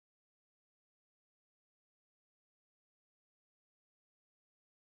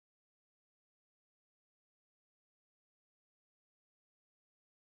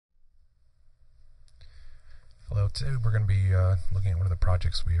Today we're going to be looking at one of the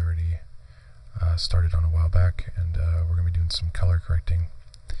projects we already started on a while back, and we're going to be doing some color correcting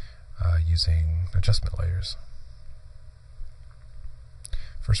using adjustment layers.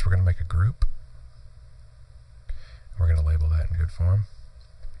 First we're going to make a group. We're going to label that in good form.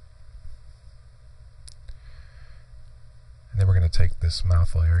 And then we're going to take this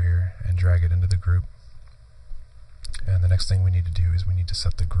mouth layer here and drag it into the group. And the next thing we need to do is we need to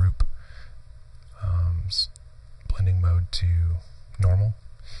set the group blending mode to normal,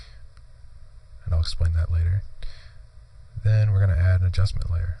 and I'll explain that later. Then we're going to add an adjustment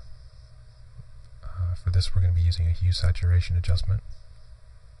layer. For this we're going to be using a hue saturation adjustment.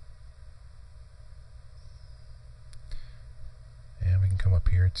 And we can come up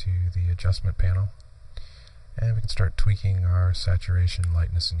here to the adjustment panel, and we can start tweaking our saturation,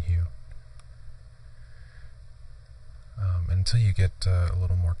 lightness, and hue. Until you get a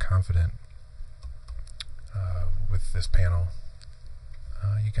little more confident with this panel,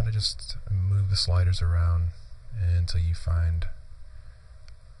 you kind of just move the sliders around until you find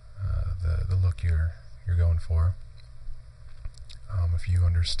the look you're going for. If you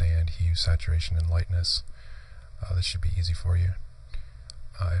understand hue, saturation, and lightness, this should be easy for you.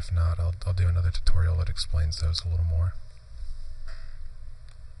 If not, I'll do another tutorial that explains those a little more.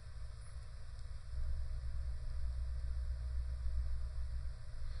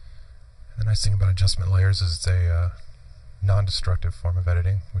 The nice thing about adjustment layers is it's a non-destructive form of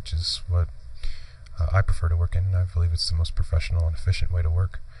editing, which is what I prefer to work in. I believe it's the most professional and efficient way to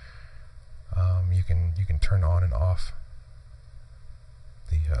work. You can turn on and off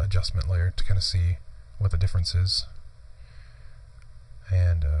the adjustment layer to kind of see what the difference is,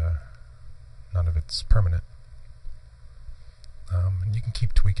 and none of it's permanent. And you can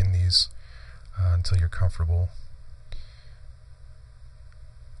keep tweaking these until you're comfortable.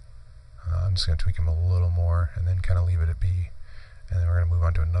 I'm just going to tweak them a little more and then kind of leave it at be, and then we're going to move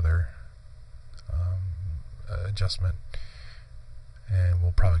on to another adjustment, and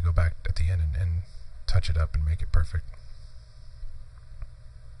we'll probably go back at the end and touch it up and make it perfect.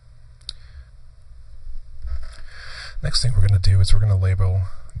 Next thing we're going to do is we're going to label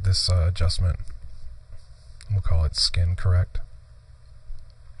this adjustment, and we'll call it skin correct,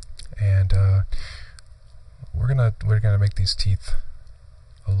 and we're gonna make these teeth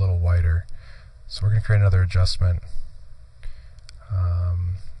a little whiter. So we're going to create another adjustment,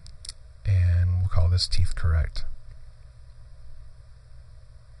 and we'll call this teeth correct.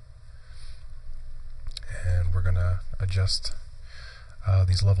 And we're going to adjust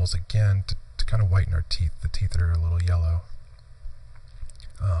these levels again to kind of whiten our teeth. The teeth are a little yellow.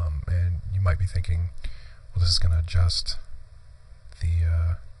 And you might be thinking, well, this is going to adjust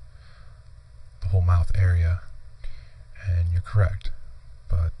the whole mouth area, and you're correct.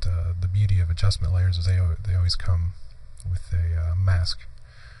 But the beauty of adjustment layers is they always come with a mask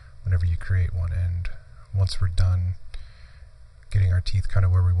whenever you create one, and once we're done getting our teeth kind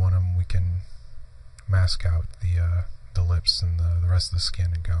of where we want them, we can mask out the lips and the rest of the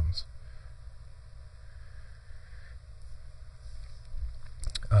skin and gums.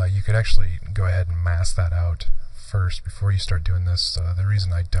 You could actually go ahead and mask that out first before you start doing this. The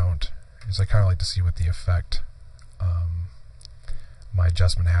reason I don't is I kind of like to see what the effect my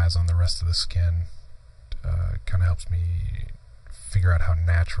adjustment has on the rest of the skin. Kind of helps me figure out how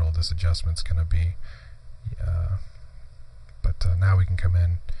natural this adjustment's going to be. But now we can come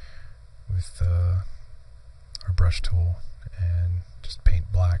in with our brush tool and just paint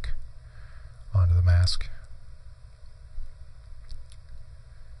black onto the mask.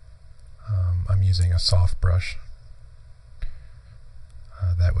 I'm using a soft brush.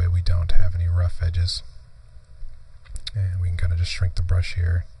 That way we don't have any rough edges. And we can kind of just shrink the brush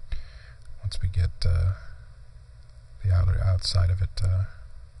here once we get the outside of it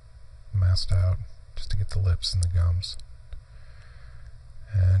masked out, just to get the lips and the gums.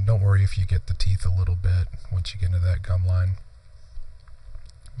 And don't worry if you get the teeth a little bit once you get into that gum line,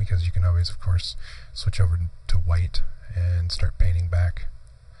 because you can always, of course, switch over to white and start painting back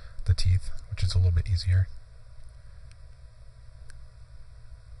the teeth, which is a little bit easier.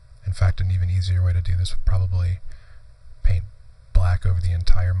 In fact, an even easier way to do this would probably paint black over the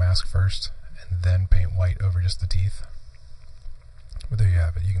entire mask first, and then paint white over just the teeth. But there you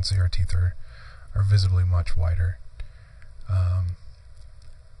have it. You can see our teeth are visibly much whiter.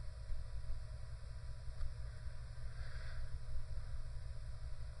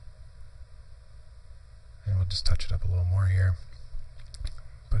 And we'll just touch it up a little more here.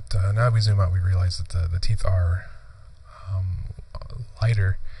 But now we zoom out, we realize that the teeth are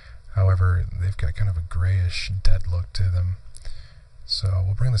lighter. However, they've got kind of a grayish, dead look to them. So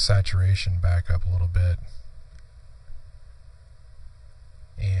we'll bring the saturation back up a little bit,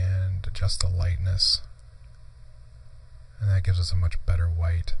 adjust the lightness, and that gives us a much better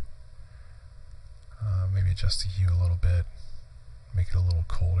white. Maybe adjust the hue a little bit, make it a little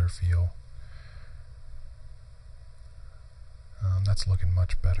colder feel. That's looking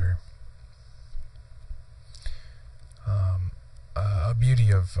much better. A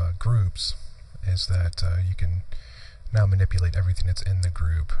beauty of groups is that you can now manipulate everything that's in the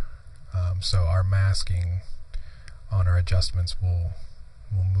group. So our masking on our adjustments will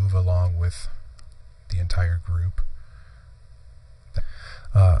move along with the entire group.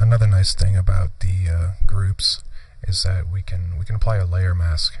 Another nice thing about the groups is that we can apply a layer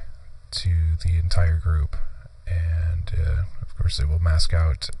mask to the entire group, and of course it will mask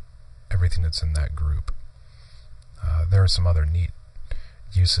out everything that's in that group. There are some other neat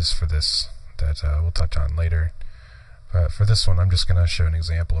uses for this that we'll touch on later, but for this one I'm just going to show an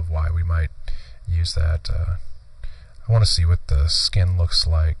example of why we might use that. I want to see what the skin looks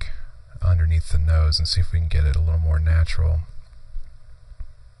like underneath the nose and see if we can get it a little more natural.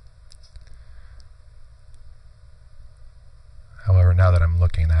 However, now that I'm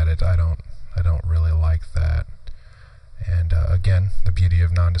looking at it, I don't really like that. And again, the beauty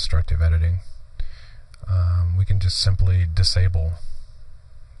of non-destructive editing. We can just simply disable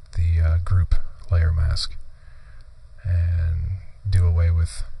the group layer mask and do away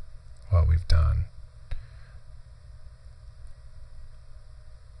with what we've done.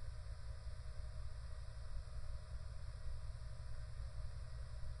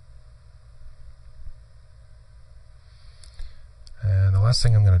 And the last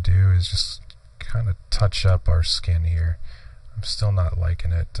thing I'm going to do is just kind of touch up our skin here. I'm still not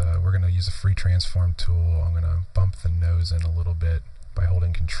liking it. We're going to use a free transform tool. I'm going to bump the nose in a little bit by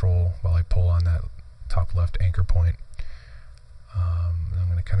holding control while I pull on that top left anchor point. I'm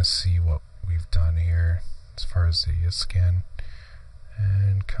going to kind of see what we've done here as far as the skin,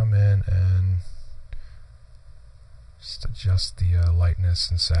 and come in and just adjust the lightness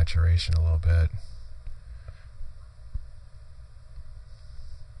and saturation a little bit.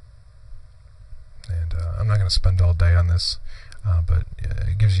 And I'm not going to spend all day on this, but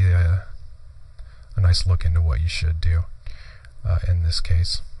it gives you a nice look into what you should do in this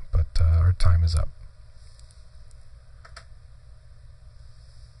case. But our time is up.